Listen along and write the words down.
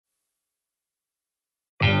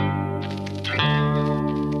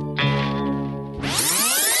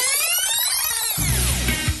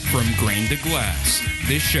to Glass.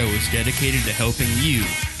 This show is dedicated to helping you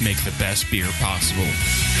make the best beer possible.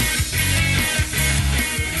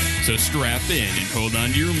 So strap in and hold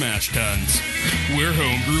on to your mash tuns. We're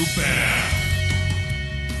Homebrew Bound.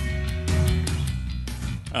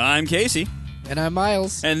 I'm Casey. And I'm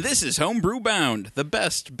Miles. And this is Homebrew Bound, the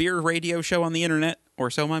best beer radio show on the internet, or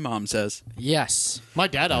so my mom says. Yes. My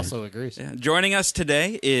dad also agrees. Yeah. Joining us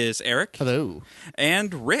today is Eric. Hello.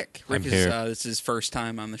 And Rick. Rick I'm is here. This is his first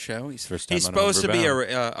time on the show. He's First time on supposed to be Homebrew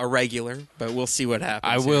a regular, but we'll see what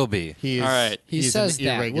happens. I will be. He is, All right. He he's says an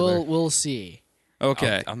that. irregular. We'll see.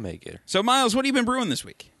 Okay. I'll make it. So, Miles, what have you been brewing this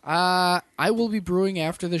week? I will be brewing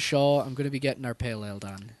after the show. I'm going to be getting our pale ale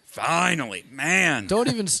done. Finally, man. Don't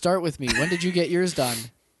even start with me. When did you get yours done?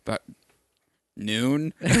 But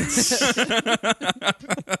noon.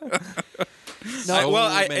 No.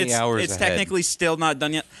 Many hours it's ahead. technically still not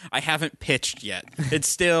done yet. I haven't pitched yet.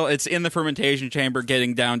 It's in the fermentation chamber,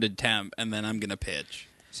 getting down to temp, and then I'm gonna pitch.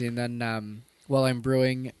 See, and then while I'm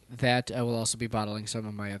brewing that, I will also be bottling some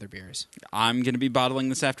of my other beers. I'm gonna be bottling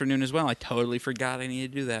this afternoon as well. I totally forgot I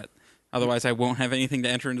need to do that. Otherwise, I won't have anything to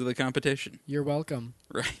enter into the competition. You're welcome.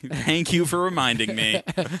 Right. Thank you for reminding me.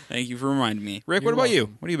 Thank you for reminding me. Rick, You're what about you?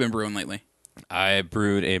 welcome. What have you been brewing lately? I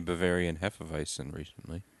brewed a Bavarian Hefeweizen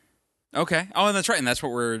recently. Okay. Oh, and that's right. And that's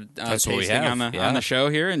what we're That's what we tasting have, on yeah. the show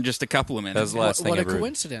here in just a couple of minutes. That was the last thing What I a brewed.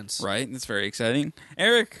 coincidence. Right. That's very exciting.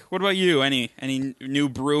 Eric, what about you? Any new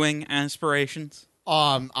brewing aspirations?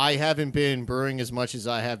 I haven't been brewing as much as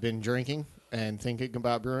I have been drinking and thinking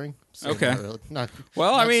about brewing. So Okay. Not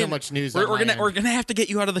Well, not I mean, so much news. we're on my gonna end. have to get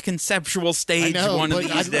you out of the conceptual I stage know, one of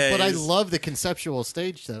but these days. but I love the conceptual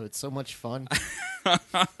stage though. It's so much fun.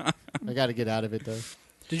 I got to get out of it though.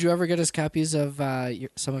 Did you ever get us copies of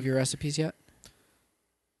some of your recipes yet?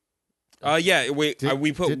 Yeah, we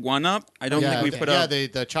put did- one up. I don't think we put up.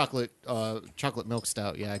 the chocolate milk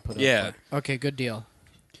stout. Yeah, I put up. Yeah. but Okay, good deal.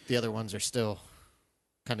 the other ones are still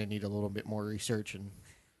kind of need a little bit more research and.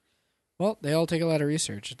 Well, they all take a lot of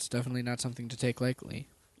research. It's definitely not something to take lightly.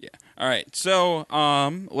 Yeah. All right. So,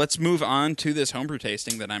 let's move on to this homebrew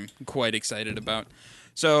tasting that I'm quite excited about.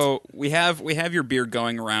 So we have your beer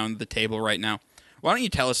going around the table right now. Why don't you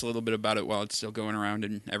tell us a little bit about it while it's still going around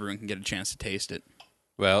and everyone can get a chance to taste it?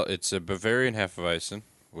 Well, it's a Bavarian Hefeweizen,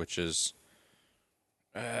 which is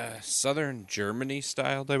southern Germany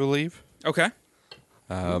styled, I believe. Okay.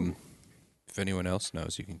 If anyone else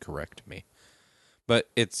knows, you can correct me. But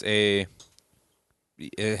it's supposed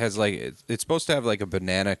to have like a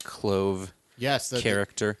banana clove Yes, the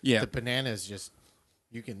character. Yeah. The bananas just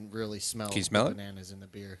you can really smell. Can you smell the it? bananas in the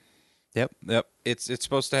beer. Yep. It's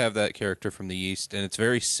supposed to have that character from the yeast, and it's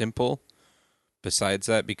very simple. Besides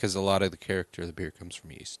that, because a lot of the character of the beer comes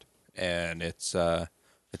from yeast, and it's a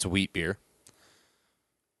wheat beer.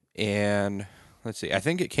 And let's see, I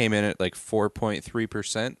think it came in at like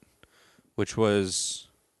 4.3%, which was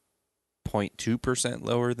 0.2%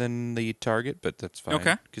 lower than the target, but that's fine.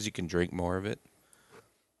 Okay. Because you can drink more of it.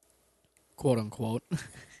 Quote unquote.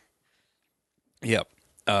 Yep.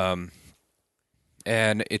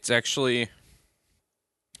 And it's actually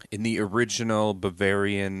in the original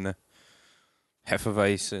Bavarian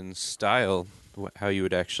Hefeweizen style. How you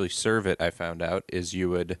would actually serve it, I found out, is you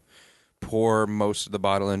would pour most of the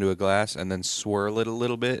bottle into a glass and then swirl it a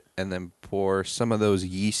little bit and then pour some of those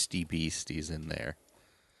yeasty beasties in there.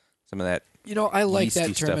 Some of that. You know, I like Yeasty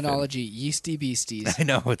that stuff in. terminology, yeasty beasties. I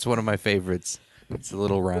know, it's one of my favorites. It's a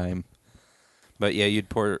little rhyme. But yeah, you'd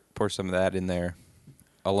pour some of that in there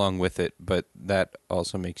along with it, but that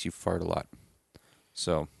also makes you fart a lot.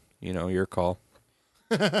 So, your call.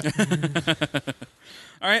 All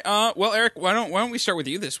right. Well, Eric, why don't we start with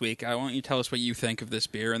you this week? I want you to tell us what you think of this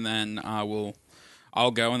beer, and then I'll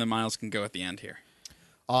go, and then Miles can go at the end here.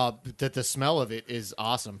 The smell of it is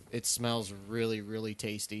awesome. It smells really, really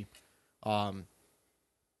tasty.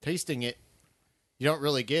 Tasting it, you don't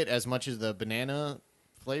really get as much of the banana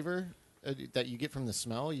flavor that you get from the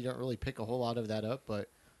smell. You don't really pick a whole lot of that up, but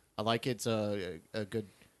I like it's a good,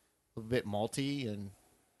 a bit malty, and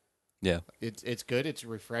Yeah. it's good. It's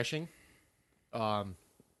refreshing.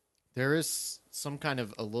 There is some kind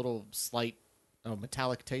of a little slight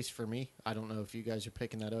metallic taste for me. I don't know if you guys are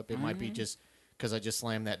picking that up. It might be just because I just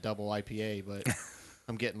slammed that double IPA, but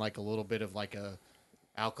I'm getting like a little bit of like a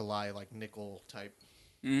alkali, like nickel type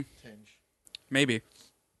tinge. Maybe.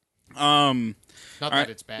 Not that right.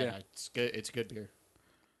 it's bad. Yeah. It's good. It's good beer.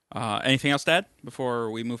 Anything else to add before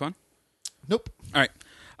we move on? Nope. All right.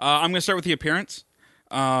 I'm going to start with the appearance.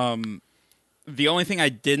 The only thing I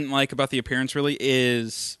didn't like about the appearance really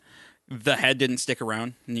is the head didn't stick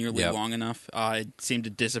around nearly Yep. long enough. It seemed to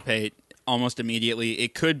dissipate almost immediately.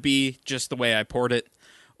 It could be just the way I poured it,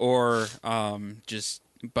 or just.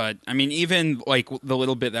 But I mean, even like the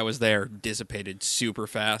little bit that was there dissipated super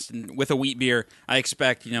fast. And with a wheat beer, I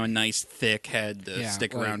expect a nice thick head to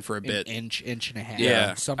stick like around for a bit. An inch and a half.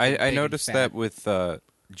 Yeah. something I big and noticed fat. that with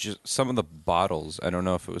just some of the bottles. I don't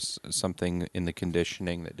know if it was something in the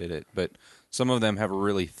conditioning that did it, but some of them have a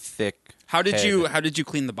really thick. How did head. you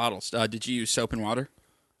clean the bottles? Did you use soap and water?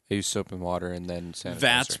 I use soap and water and then sanitizer.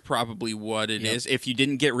 That's probably what it is. If you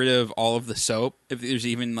didn't get rid of all of the soap, if there's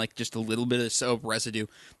even like just a little bit of soap residue,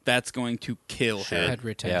 that's going to kill head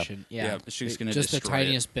retention. Yeah, it's just going to just the destroy it.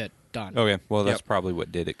 tiniest bit. Done. Okay, well that's Yep. probably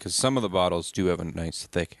what did it because some of the bottles do have a nice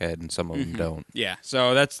thick head and some of them don't. Yeah,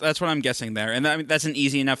 so that's what I'm guessing there, and that's an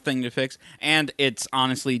easy enough thing to fix, and it's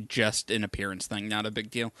honestly just an appearance thing, not a big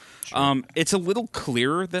deal. It's a little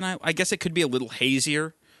clearer than I guess it could be a little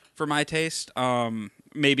hazier for my taste.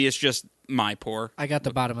 Maybe it's just my pour. I got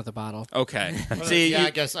the bottom of the bottle. Okay, Well, see, I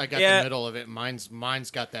guess I got yeah. the middle of it. Mine's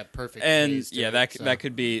got that perfect. and haze to yeah, it, that so. that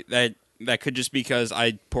could be that. That could just because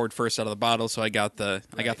I poured first out of the bottle, so I got the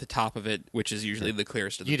top of it, which is usually the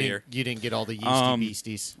clearest of the You beer. didn't get all the yeasty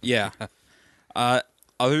beasties. Yeah.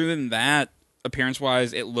 Other than that,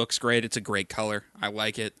 appearance-wise, it looks great. It's a great color. I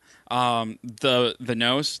like it. The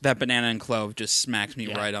nose, that banana and clove, just smacks me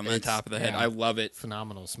Yeah, right on the it's- top of the head. yeah. I love it.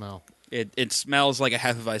 Phenomenal smell. It smells like a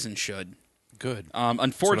Hefeweizen should. Good.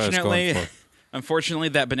 Unfortunately, going for. unfortunately,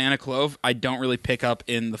 that banana clove, I don't really pick up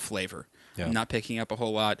in the flavor. Yeah. I'm not picking up a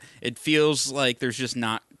whole lot. It feels like there's just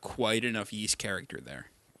not quite enough yeast character there.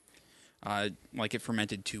 Like it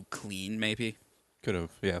fermented too clean, maybe. Could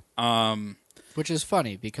have, yeah. Which is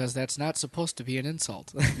funny because that's not supposed to be an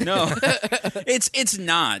insult. No, it's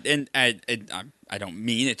not, and I don't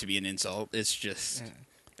mean it to be an insult. It's just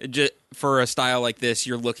for a style like this,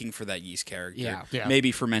 you're looking for that yeast character. Yeah.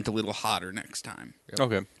 Maybe ferment a little hotter next time,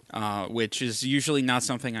 Okay. which is usually not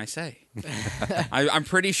something I say. I'm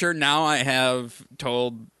pretty sure now I have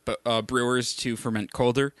told brewers to ferment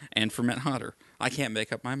colder and ferment hotter. I can't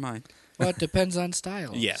make up my mind. Well, it depends on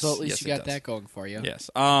style. Yes, So at least yes, you it got does. that going for you. Yes.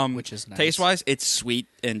 Which is nice. Taste wise, it's sweet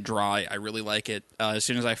and dry. I really like it. As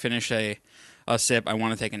soon as I finish a sip, I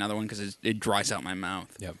want to take another one because it dries out my mouth.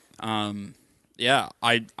 Yep. Yeah,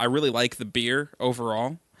 I really like the beer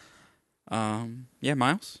overall. Yeah,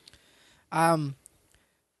 Miles?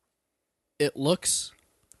 It looks,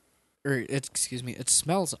 it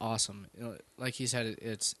smells awesome. Like he said,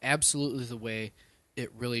 it's absolutely the way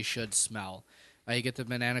it really should smell. You get the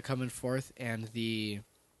banana coming forth, and the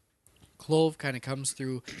clove kind of comes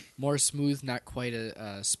through more smooth, not quite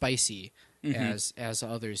spicy as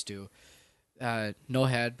others do. No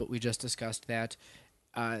head, but we just discussed that.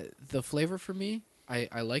 The flavor for me, I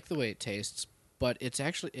like the way it tastes, but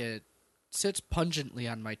it sits pungently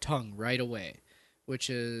on my tongue right away, which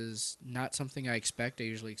is not something I expect. I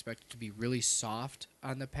usually expect it to be really soft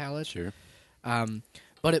on the palate. Sure.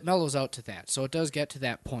 But it mellows out to that, so it does get to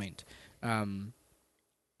that point.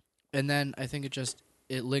 And then I think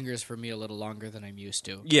it lingers for me a little longer than I'm used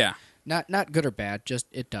to. Yeah. Not good or bad, just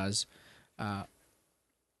it does.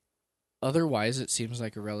 Otherwise, it seems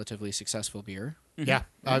like a relatively successful beer. Yeah,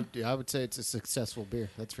 I would say it's a successful beer.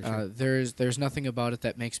 That's for sure. There's nothing about it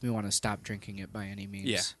that makes me want to stop drinking it by any means.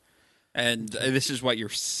 Yeah. And this is what, your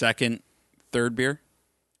third beer?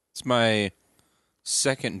 It's my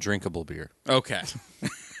second drinkable beer. Okay.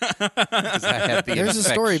 'Cause I had the There's a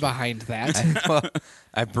story infection. behind that. Well,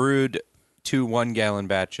 I brewed 2 1-gallon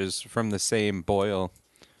batches from the same boil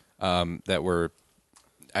that were.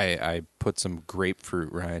 I put some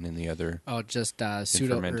grapefruit rind in the other. Oh, just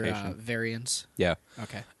pseudo or fermentation. variants. Yeah.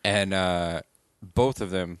 Okay. And both of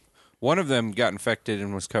them, one of them got infected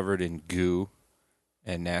and was covered in goo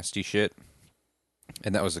and nasty shit.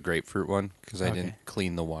 And that was the grapefruit one because I Okay. didn't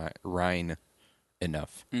clean the rind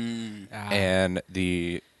enough. Mm. And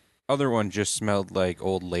the other one just smelled like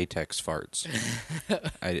old latex farts.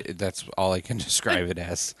 That's all I can describe it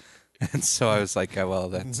as. And so I was like, oh, well,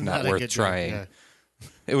 that's not a worth good drink, trying. yeah.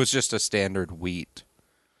 It was just a standard wheat.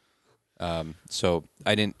 So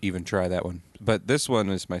I didn't even try that one. But this one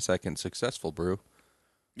is my second successful brew.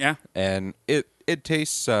 Yeah. And it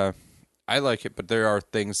tastes... I like it, but there are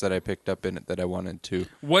things that I picked up in it that I wanted to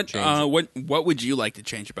What change. what would you like to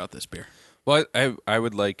change about this beer? Well, I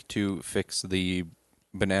would like to fix the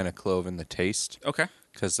banana clove and the taste. Okay.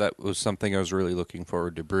 Because that was something I was really looking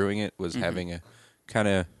forward to brewing it, was having a kind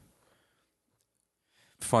of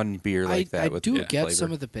fun beer like that I with do good get flavor.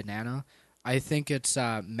 some of the banana. I think it's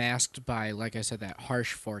masked by, like I said, that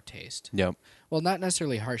harsh foretaste. Yep. Well, not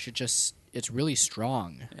necessarily harsh. It's really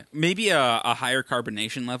strong. Maybe a higher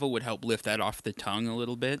carbonation level would help lift that off the tongue a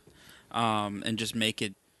little bit, and just make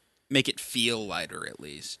it feel lighter at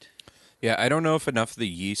least. Yeah, I don't know if enough of the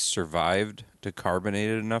yeast survived to carbonate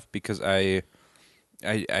it enough because I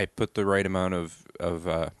put the right amount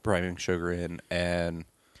of priming sugar in, and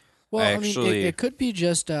Well, I mean, actually it could be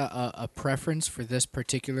just a preference for this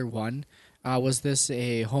particular one. Was this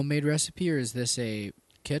a homemade recipe or is this a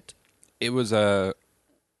kit? it was a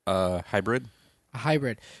hybrid. A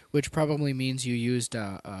hybrid, which probably means you used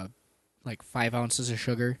like 5 ounces of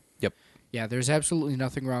sugar. Yep. Yeah, there's absolutely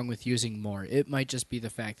nothing wrong with using more. It might just be the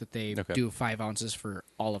fact that they Okay. do 5 ounces for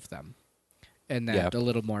all of them, and that Yeah. a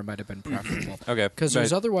little more might have been preferable. Okay. Because but-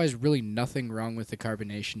 there's otherwise really nothing wrong with the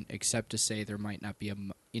carbonation except to say there might not be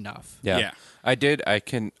enough. Yeah. Yeah.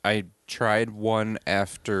 I tried one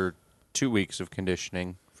after 2 weeks of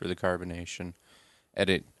conditioning for the carbonation, and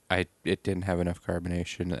it didn't have enough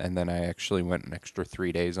carbonation, and then I actually went an extra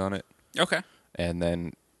 3 days on it, Okay. and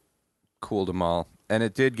then cooled them all, and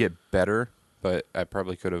it did get better, but I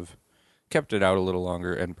probably could have kept it out a little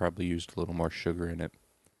longer and probably used a little more sugar in it.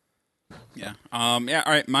 Yeah. Yeah.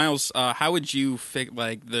 All right, Miles. How would you fix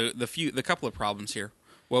like the couple of problems here?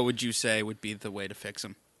 What would you say would be the way to fix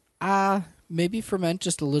them? Maybe ferment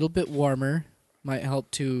just a little bit warmer might help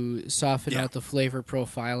to soften Yeah. out the flavor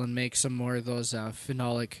profile and make some more of those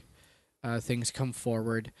phenolic things come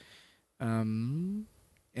forward, and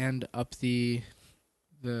up the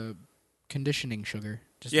conditioning sugar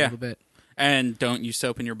just Yeah. a little bit. And don't use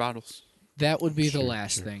soap in your bottles. That would be the Sure,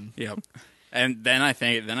 last sure. thing. Yep. And then I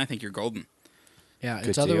think you're golden. Yeah, Good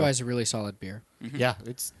it's deal. otherwise a really solid beer. Yeah,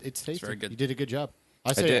 it's tasty. very good. You did a good job.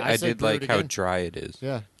 I say did brew like it how again. dry it is.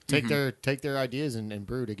 Yeah, take their ideas and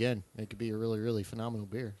brew it again. It could be a really really phenomenal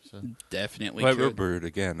beer. So Definitely Well, could. brewed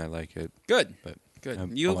again. I like it, Good. but Good. I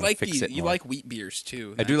You wanna like fix it you more. like wheat beers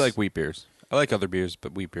too. I do Nice. like wheat beers. I like other beers,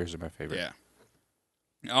 but wheat beers are my favorite.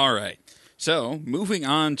 Yeah. All right. So, moving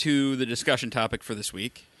on to the discussion topic for this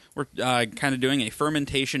week, we're kind of doing a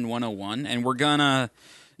fermentation 101, and we're gonna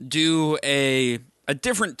do a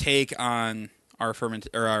different take on our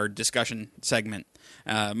our discussion segment.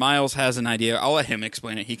 Miles has an idea. I'll let him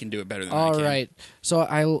explain it. He can do it better than I All can. right. So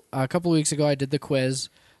a couple of weeks ago I did the quiz,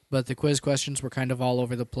 but the quiz questions were kind of all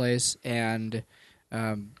over the place, and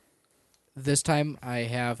this time I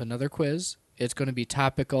have another quiz. It's going to be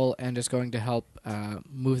topical, and it's going to help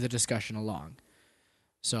move the discussion along.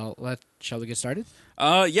 So shall we get started?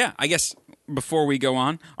 Yeah. I guess before we go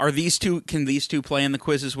on, can these two play in the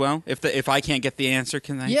quiz as well? If I can't get the answer,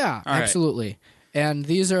 can they? Yeah, All right. absolutely. And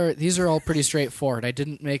these are all pretty straightforward. I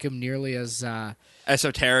didn't make them nearly as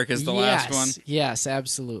Esoteric as the last one, Yes,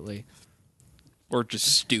 absolutely. or just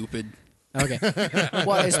stupid. Okay.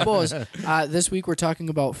 Well, I suppose this week we're talking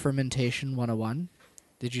about fermentation 101.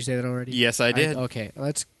 Did you say that already? Yes, I did. Okay,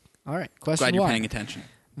 all right. Question Glad you're 1. paying attention.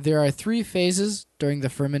 There are 3 phases during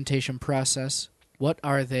the fermentation process. What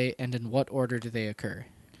are they, and in what order do they occur?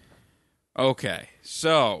 Okay,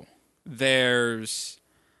 so there's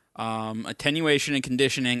attenuation and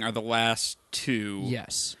conditioning are the last two.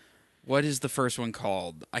 Yes. What is the first one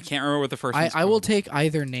called? I can't remember what the first one's I will called. take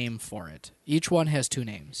either name for it. Each one has 2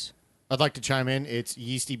 names. I'd like to chime in. It's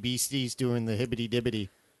Yeasty Beasties doing the hibbity dibbity.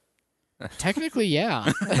 Technically,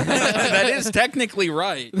 yeah. That is technically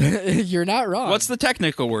right. You're not wrong. What's the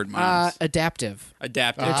technical word, Miles? Adaptive.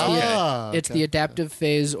 Adaptive. It's okay. It's the adaptive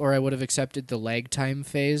phase, or I would have accepted the lag time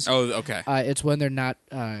phase. Oh, okay. It's when they're not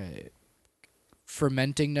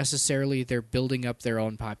fermenting necessarily; they're building up their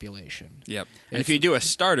own population. Yep. And if you do a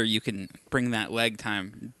starter, you can bring that leg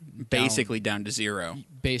time basically down to 0.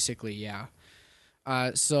 Basically, yeah.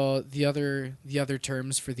 So the other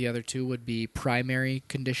terms for the other 2 would be primary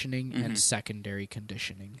conditioning and secondary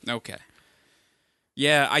conditioning. Okay.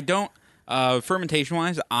 Yeah, I don't. Fermentation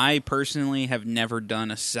wise, I personally have never done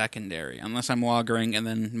a secondary unless I'm lagering, and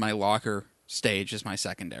then my lager stage is my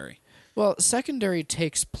secondary. Well, secondary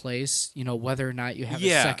takes place, whether or not you have a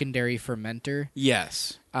Yeah. secondary fermenter.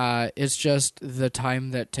 Yes. It's just the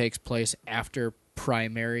time that takes place after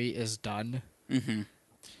primary is done.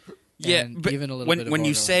 Yeah, And but even a little when bit of when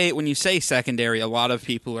you overlap. say secondary, a lot of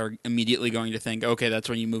people are immediately going to think, okay, that's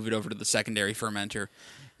when you move it over to the secondary fermenter.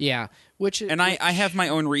 Yeah, And I have my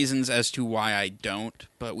own reasons as to why I don't,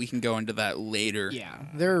 but we can go into that later. Yeah,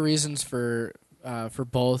 there are reasons for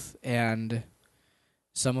both, and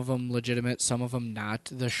some of them legitimate, some of them not.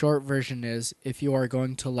 The short version is if you are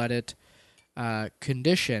going to let it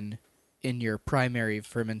condition in your primary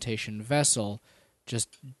fermentation vessel,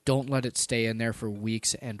 just don't let it stay in there for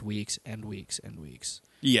weeks and weeks and weeks and weeks.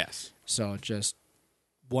 Yes. So just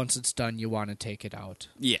once it's done, you want to take it out.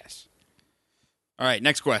 Yes. All right,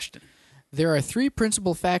 next question. There are 3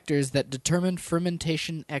 principal factors that determine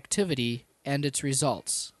fermentation activity and its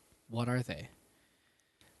results. What are they?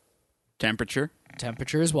 Temperature.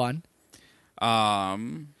 Temperature is 1.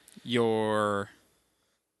 Your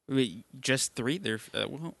wait, just 3. They're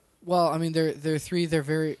Well, I mean, they're three. They're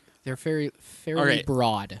fairly Okay.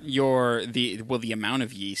 broad. the amount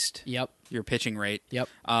of yeast, Yep. your pitching rate, Yep.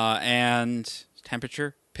 and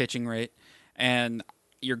temperature, pitching rate, and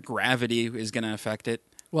your gravity is going to affect it.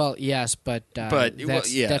 Well, yes, but that's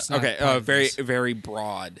not okay. part of Very this. very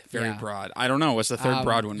broad, very Yeah. broad. I don't know. What's the third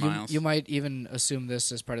broad one, Miles? You might even assume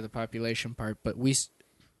this as part of the population part, but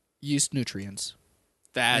yeast nutrients.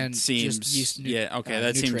 that and seems just yeast yeah. Okay,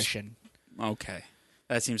 that nutrition. seems okay.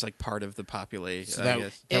 That seems like part of the population. So I that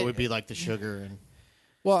guess. that would be like the sugar and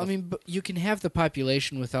Well, I mean, but you can have the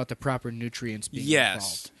population without the proper nutrients being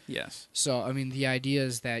Yes. involved. Yes. So, I mean, the idea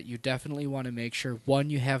is that you definitely want to make sure, one,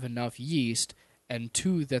 you have enough yeast, and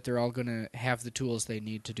two, that they're all going to have the tools they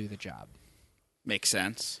need to do the job. Makes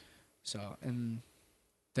sense. So, and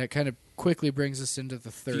that kind of quickly brings us into the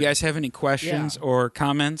If third. you guys have any questions Yeah. or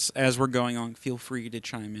comments as we're going on, feel free to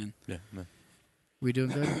chime in. Yeah. No. We doing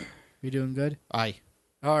good? We doing good? I.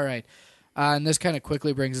 All right. And this kind of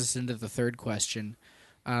quickly brings us into the third question.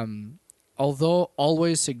 Although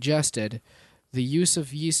always suggested, the use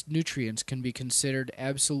of yeast nutrients can be considered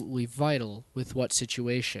absolutely vital with what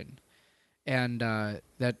situation? And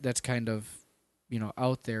that's kind of,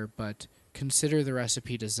 out there, but consider the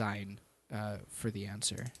recipe design for the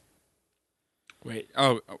answer. Wait.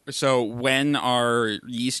 Oh, so when are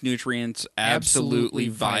yeast nutrients absolutely Absolutely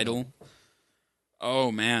vital? vital.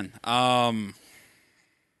 Oh man.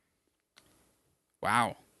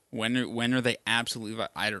 Wow. When are they absolutely?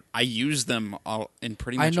 I use them all in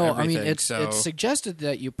pretty much I know. everything. I mean, it's so suggested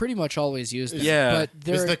that you pretty much always use them. Yeah. But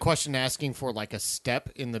Is there, the question asking for like a step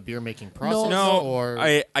in the beer making process? no. or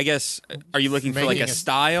I guess. Are you looking for like Making a a-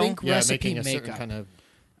 style? think- yeah, recipe making a certain makeup. kind of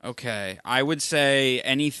Okay, I would say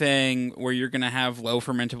anything where you're going to have low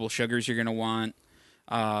fermentable sugars, you're going to want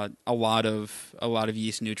a lot of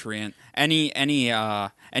yeast nutrient. Any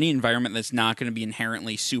environment that's not going to be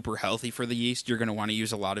inherently super healthy for the yeast, you're going to want to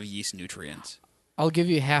use a lot of yeast nutrients. I'll give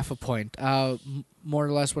you half a point. More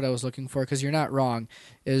or less what I was looking for, because you're not wrong,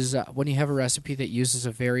 is when you have a recipe that uses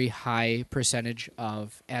a very high percentage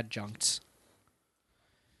of adjuncts.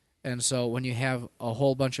 And so when you have a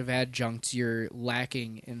whole bunch of adjuncts, you're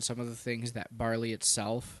lacking in some of the things that barley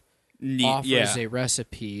itself offers Yeah, a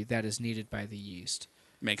recipe that is needed by the yeast.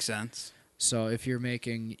 makes sense. So if you're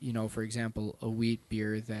making, for example, a wheat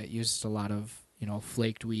beer that uses a lot of,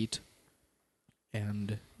 flaked wheat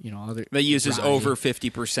and, other... That uses rye. over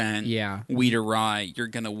 50% Yeah. wheat or rye, you're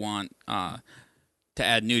going to want to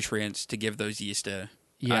add nutrients to give those yeast a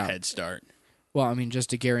head start. Well, I mean, just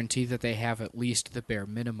to guarantee that they have at least the bare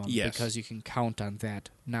minimum, Yes. because you can count on that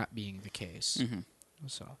not being the case. Mhm.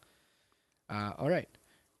 So, all right.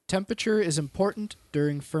 Temperature is important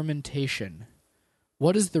during fermentation.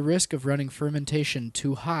 What is the risk of running fermentation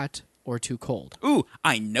too hot or too cold? Ooh,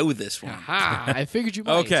 I know this one. Aha! I figured you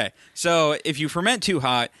might. Okay, so if you ferment too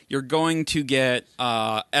hot, you're going to get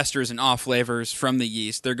esters and off flavors from the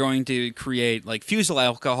yeast. They're going to create like fusel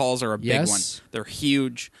alcohols are a big one. Yes. They're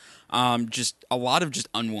huge. Just a lot of just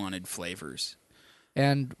unwanted flavors.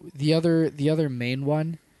 And the other main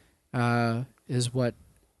one is what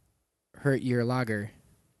hurt your lager.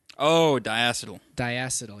 Oh, diacetyl.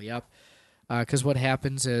 Diacetyl, yep. Because what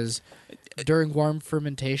happens is during warm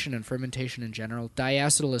fermentation and fermentation in general,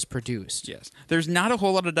 diacetyl is produced. Yes, there's not a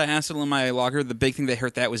whole lot of diacetyl in my lager. The big thing that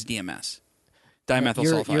hurt that was DMS, dimethyl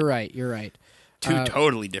sulfide. You're right. Two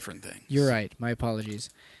totally different things. You're right. My apologies.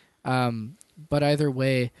 But either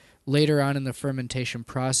way, later on in the fermentation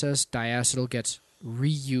process, diacetyl gets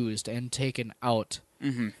reused and taken out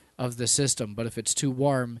of the system. But if it's too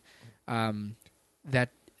warm, that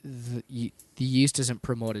the yeast isn't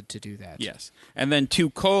promoted to do that. Yes, and then too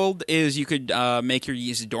cold is you could make your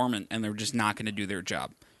yeast dormant, and they're just not going to do their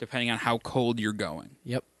job, depending on how cold you're going.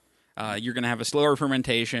 Yep. You're going to have a slower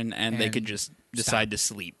fermentation, and they And could just decide to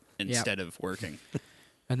sleep instead of working.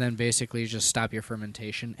 And then basically just stop your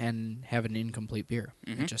fermentation and have an incomplete beer.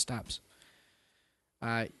 It just stops.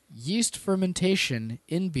 Yeast fermentation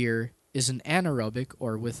in beer is an anaerobic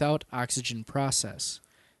or without oxygen process.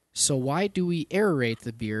 So why do we aerate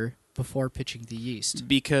the beer before pitching the yeast?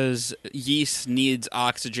 Because yeast needs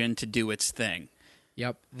oxygen to do its thing,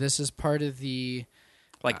 Yep, this is part of the...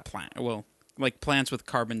 like plants with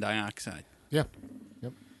carbon dioxide. yeah.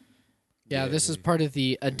 Yeah, this is part of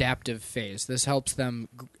the adaptive phase. This helps them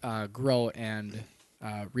grow and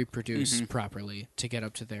reproduce properly to get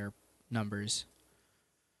up to their numbers.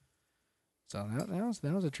 So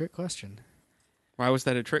that was a trick question. Why was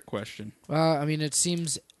that a trick question? Well, I mean, it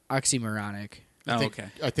seems oxymoronic. Oh, okay.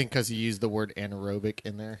 I think because he used the word anaerobic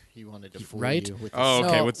in there, he wanted to fool Right? you with Oh,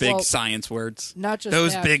 okay, So, with big well, science words. Not just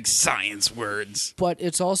Those that, big science words. but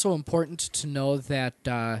it's also important to know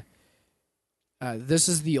that this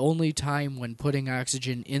is the only time when putting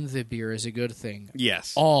oxygen in the beer is a good thing.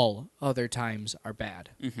 Yes. All other times are bad.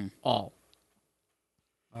 Mm-hmm. All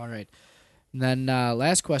right. And then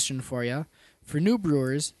last question for you. For new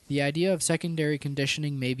brewers, the idea of secondary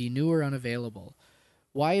conditioning may be new or unavailable.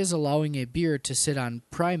 Why is allowing a beer to sit on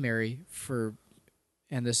primary for,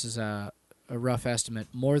 and this is a rough estimate,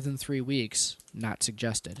 more than 3 weeks not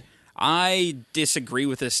suggested? I disagree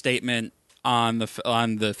with this statement on the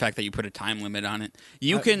fact that you put a time limit on it.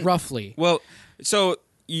 You can Roughly. Well, so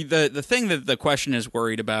the thing that the question is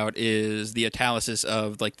worried about is the italysis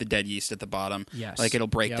of like the dead yeast at the bottom. Yes. Like it'll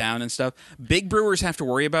break Yep. down and stuff. Big brewers have to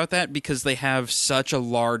worry about that because they have such a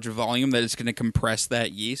large volume that it's going to compress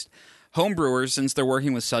that yeast. Home brewers, since they're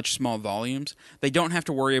working with such small volumes, they don't have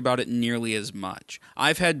to worry about it nearly as much.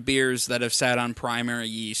 I've had beers that have sat on primary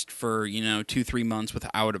yeast for 2-3 months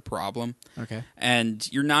without a problem. Okay. And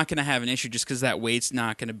you're not going to have an issue just because that weight's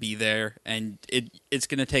not going to be there, and it's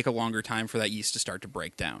going to take a longer time for that yeast to start to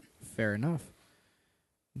break down. Fair enough.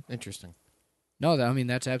 Interesting. No,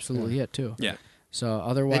 that's absolutely it, too. Yeah. So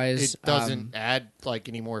otherwise... It doesn't add like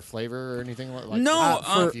any more flavor or anything like No, that?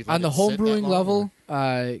 For, If you let on the it home sit that brewing long, level,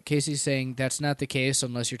 or- Casey's saying that's not the case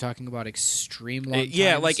unless you're talking about extreme long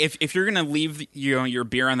Yeah, times. like if you're going to leave your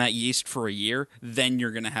beer on that yeast for a year, then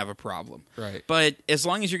you're going to have a problem. Right. But as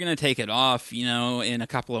long as you're going to take it off, in a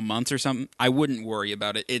couple of months or something, I wouldn't worry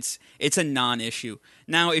about it. It's a non-issue.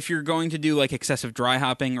 Now, if you're going to do like excessive dry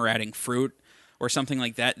hopping or adding fruit or something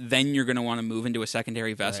like that, then you're going to want to move into a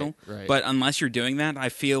secondary vessel. Right. But unless you're doing that, I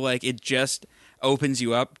feel like it just opens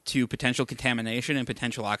you up to potential contamination and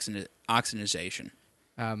potential oxidization.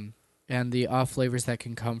 And the off flavors that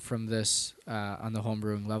can come from this on the home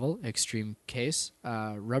brewing level, extreme case,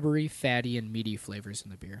 rubbery, fatty, and meaty flavors in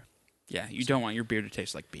the beer. Yeah, you don't want your beer to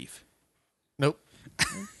taste like beef. Nope.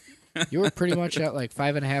 You were pretty much at like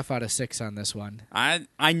 5.5 out of 6 on this one.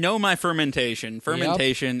 I know my fermentation.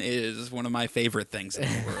 Fermentation is one of my favorite things in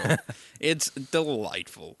the world. It's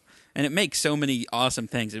delightful. And it makes so many awesome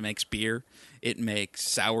things. It makes beer. It makes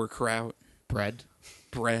sauerkraut. Bread.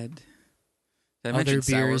 Bread. Did I Other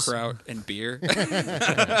mention beers. sauerkraut and beer?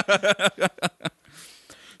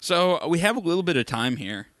 So we have a little bit of time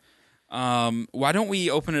here. Why don't we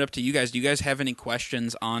open it up to you guys? Do you guys have any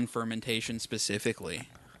questions on fermentation specifically?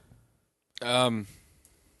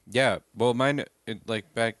 Yeah. Well, mine,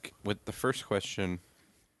 back with the first question,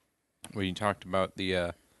 where you talked about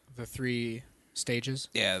the 3 stages,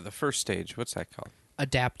 the first stage. What's that called?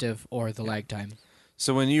 adaptive or the lag time.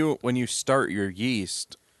 So when you start your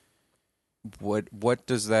yeast, what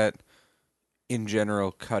does that in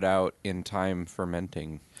general cut out in time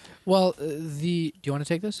fermenting? Well, do you want to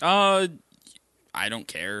take this? I don't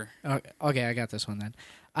care. Okay, I got this one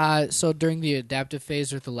then. So during the adaptive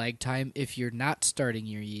phase or the lag time, if you're not starting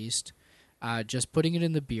your yeast, just putting it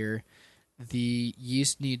in the beer, the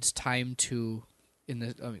yeast needs time to,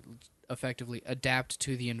 effectively adapt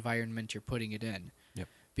to the environment you're putting it in. Yep.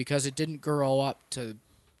 Because it didn't grow up to,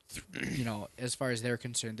 as far as they're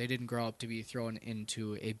concerned, they didn't grow up to be thrown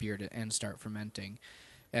into a beer and start fermenting.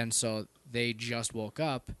 And so they just woke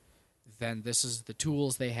up. Then this is the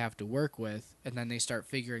tools they have to work with, and then they start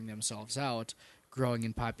figuring themselves out, growing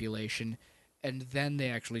in population, and then they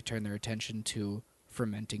actually turn their attention to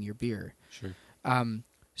fermenting your beer. Sure.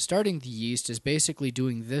 Starting the yeast is basically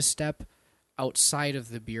doing this step outside of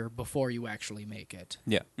the beer before you actually make it.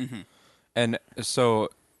 Yeah. Mm-hmm. And so,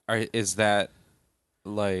 is that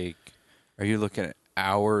like? Are you looking at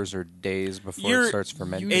hours or days before it starts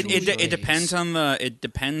fermenting? It depends on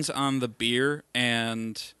the beer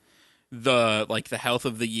and the health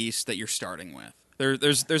of the yeast that you're starting with.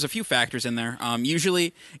 There's a few factors in there.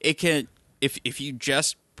 Usually it can if you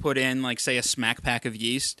just put in like say a smack pack of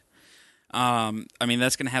yeast.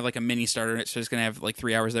 That's going to have like a mini starter in it, so it's going to have like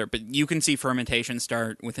 3 hours there. But you can see fermentation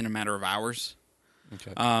start within a matter of hours.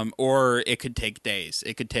 Okay. Or it could take days.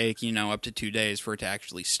 It could take up to 2 days for it to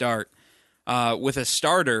actually start. With a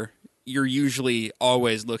starter, you're usually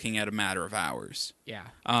always looking at a matter of hours. Yeah.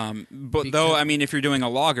 If you're doing a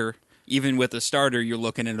lager, even with a starter, you're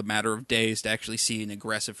looking at a matter of days to actually see an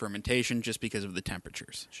aggressive fermentation just because of the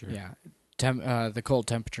temperatures. Sure. Yeah. The cold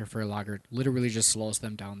temperature for a lager literally just slows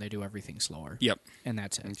them down. They do everything slower. Yep. And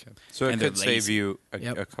that's it. Okay. So it And they're could save lazy. you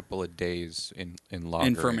Yep. a couple of days in lagering.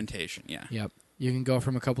 In fermentation, yeah. Yep. You can go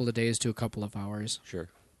from a couple of days to a couple of hours. Sure.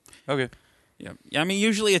 Okay. Yep. Yeah, I mean,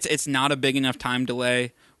 usually it's not a big enough time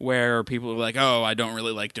delay where people are like, oh, I don't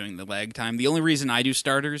really like doing the lag time. The only reason I do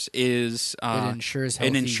starters is it ensures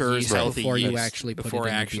healthy yeast healthy before you yeast actually put before it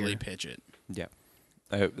in I the actually beer. pitch it. Yeah.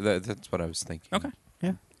 That's what I was thinking. Okay.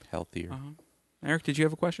 Yeah. Healthier. Eric, did you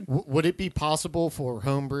have a question? Would it be possible for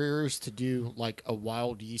home brewers to do like a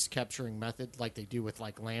wild yeast capturing method like they do with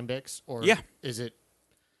like lambics? Or Yeah. is it?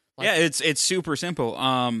 Yeah, it's super simple.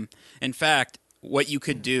 In fact, what you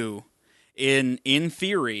could do in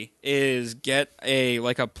theory is get a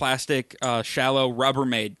plastic shallow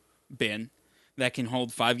Rubbermaid bin that can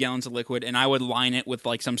hold 5 gallons of liquid, and I would line it with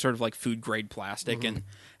like some sort of like food grade plastic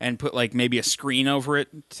and put like maybe a screen over it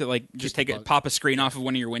to like just pop a screen off of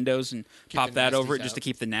one of your windows and pop the that over it nasties just to out.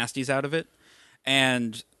 keep the nasties out of it,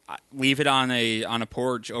 and leave it on a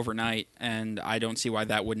porch overnight, and I don't see why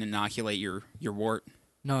that wouldn't inoculate your wort.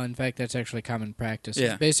 No, in fact, that's actually common practice.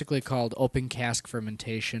 Yeah. It's basically called open cask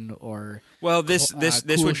fermentation, or Well, this cool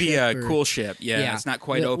would be ship a or- cool ship. Yeah, Yeah. it's not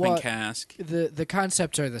quite Yeah, open well, cask. the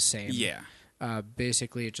concepts are the same. Yeah.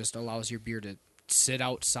 Basically, it just allows your beer to sit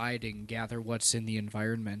outside and gather what's in the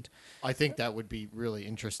environment. I think that would be really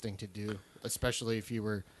interesting to do, especially if you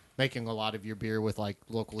were making a lot of your beer with like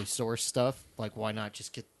locally sourced stuff. Like, why not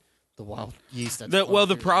just get the wild yeast? That's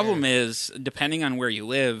The problem is, depending on where you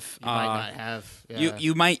live, you might not have.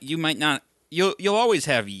 you might not. You'll always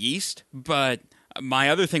have yeast, but my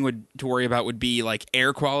other thing to worry about would be like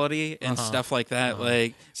air quality and stuff like that.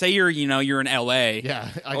 Like, say you're in LA, Yeah,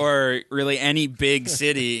 or really any big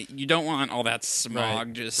city, you don't want all that smog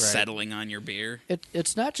Right, just right. settling on your beer.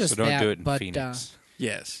 It's not just So don't that, do it in but Phoenix.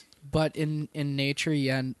 Yes. but in nature,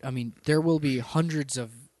 yeah. I mean, there will be hundreds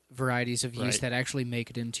of varieties of yeast Right. that actually make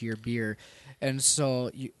it into your beer, and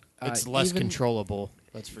so it's less even- controllable.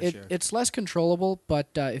 That's for sure. It's less controllable, but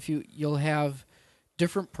if you'll have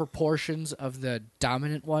different proportions of the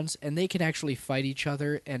dominant ones, and they can actually fight each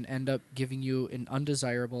other and end up giving you an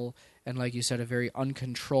undesirable and, like you said, a very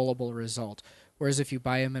uncontrollable result. Whereas if you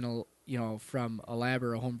buy them from a lab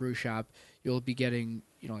or a homebrew shop, you'll be getting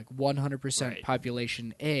like 100% Right.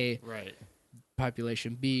 population A, Right.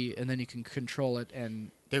 population B, and then you can control it.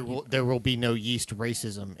 And There will be no yeast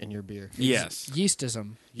racism in your beer. Yes.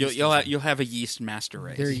 yeastism, You'll have a yeast master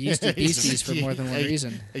race. they're yeasty beasties for more than one A-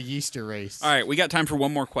 reason. A yeaster race. All right, we got time for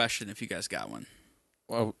one more question if you guys got one.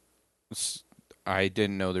 Well, I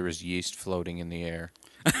didn't know there was yeast floating in the air.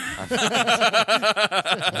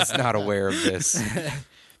 I was not aware of this.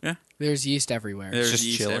 There's yeast everywhere. There's just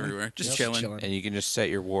yeast chilling? everywhere. Just Yep. chilling. Chilling. And you can just set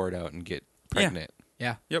your wart out and get pregnant.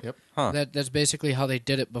 Yeah. Yep. Huh. That's basically how they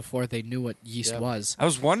did it before they knew what yeast Yeah. was. I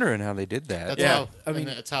was wondering how they did that. That's Yeah. how. I mean-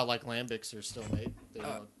 that's how like lambics are still made. They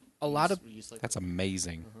don't a lot use- of- use, like, That's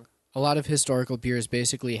amazing. A lot of historical beers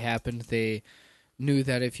basically happened. They knew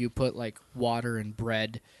that if you put like water and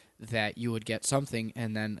bread, that you would get something,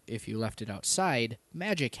 and then if you left it outside,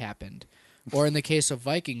 magic happened. Or in the case of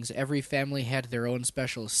Vikings, every family had their own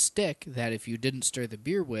special stick that if you didn't stir the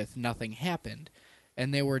beer with, nothing happened.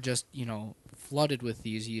 And they were just, flooded with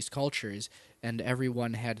these yeast cultures, and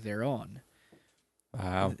everyone had their own.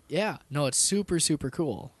 Wow. Yeah, no, it's super, super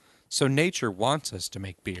cool. So nature wants us to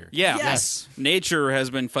make beer. Yeah. Yes. Nature has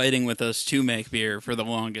been fighting with us to make beer for the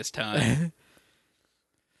longest time.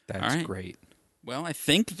 That's All right. great. Well, I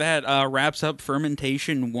think that wraps up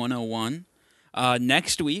Fermentation 101.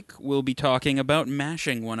 Next week, we'll be talking about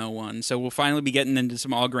Mashing 101. So we'll finally be getting into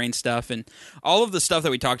some all-grain stuff. And all of the stuff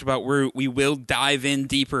that we talked about, we will dive in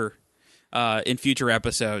deeper in future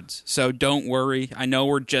episodes. So don't worry. I know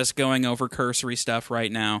we're just going over cursory stuff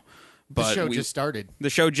right now. But the show just started. The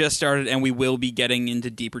show just started, and we will be getting into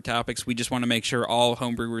deeper topics. We just want to make sure all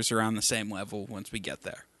homebrewers are on the same level once we get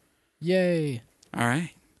there. Yay. All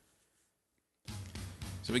right.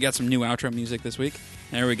 So we got some new outro music this week.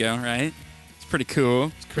 There we go, right? It's pretty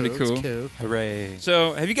cool. It's pretty cool. It's cool. Hooray.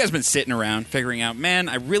 So have you guys been sitting around figuring out, man,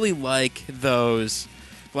 I really like those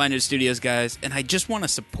Blinded Studios guys, and I just want to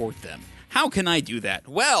support them. How can I do that?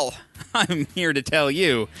 Well, I'm here to tell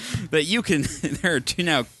you that you can. There are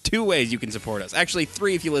two ways you can support us. Actually,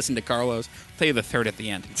 3 if you listen to Carlos. I'll tell you the 3rd at the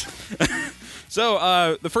end.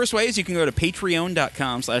 So the first way is you can go to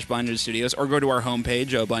patreon.com/blindnewsstudios or go to our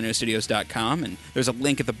homepage, blindnewsstudios.com, and there's a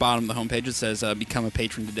link at the bottom of the homepage that says Become a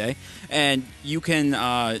Patron Today. And you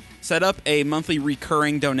can set up a monthly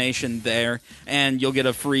recurring donation there, and you'll get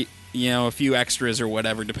a free, a few extras or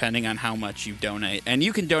whatever, depending on how much you donate. And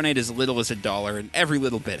you can donate as little as $1, and every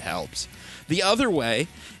little bit helps. The other way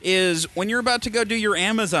is when you're about to go do your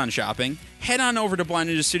Amazon shopping, head on over to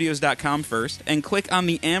blindninjastudios.com first and click on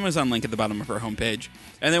the Amazon link at the bottom of our homepage.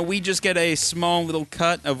 And then we just get a small little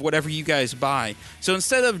cut of whatever you guys buy. So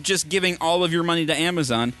instead of just giving all of your money to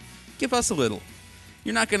Amazon, give us a little.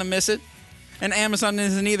 You're not going to miss it. And Amazon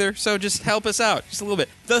isn't either, so just help us out just a little bit.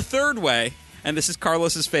 The third way, and this is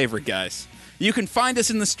Carlos's favorite, guys, you can find us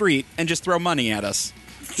in the street and just throw money at us.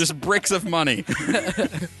 Just bricks of money.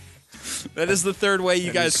 That is the third way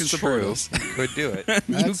you guys can support us. You could do it.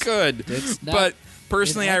 You could. It's not But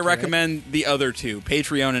personally, I inaccurate. recommend the other two,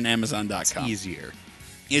 Patreon and Amazon.com. Easier.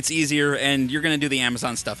 It's easier, and you're going to do the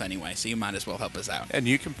Amazon stuff anyway, so you might as well help us out. And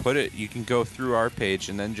you can go through our page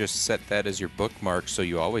and then just set that as your bookmark so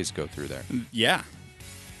you always go through there. Yeah.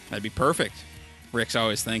 That'd be perfect. Rick's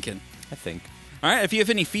always thinking. I think. All right, if you have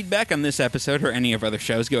any feedback on this episode or any of our other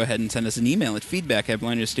shows, go ahead and send us an email at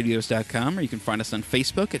feedback@blindnewsstudios.com, or you can find us on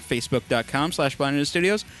Facebook at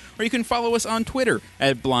facebook.com/blindnewsstudios, or you can follow us on Twitter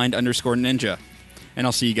at blind_ninja. And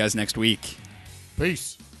I'll see you guys next week.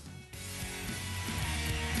 Peace.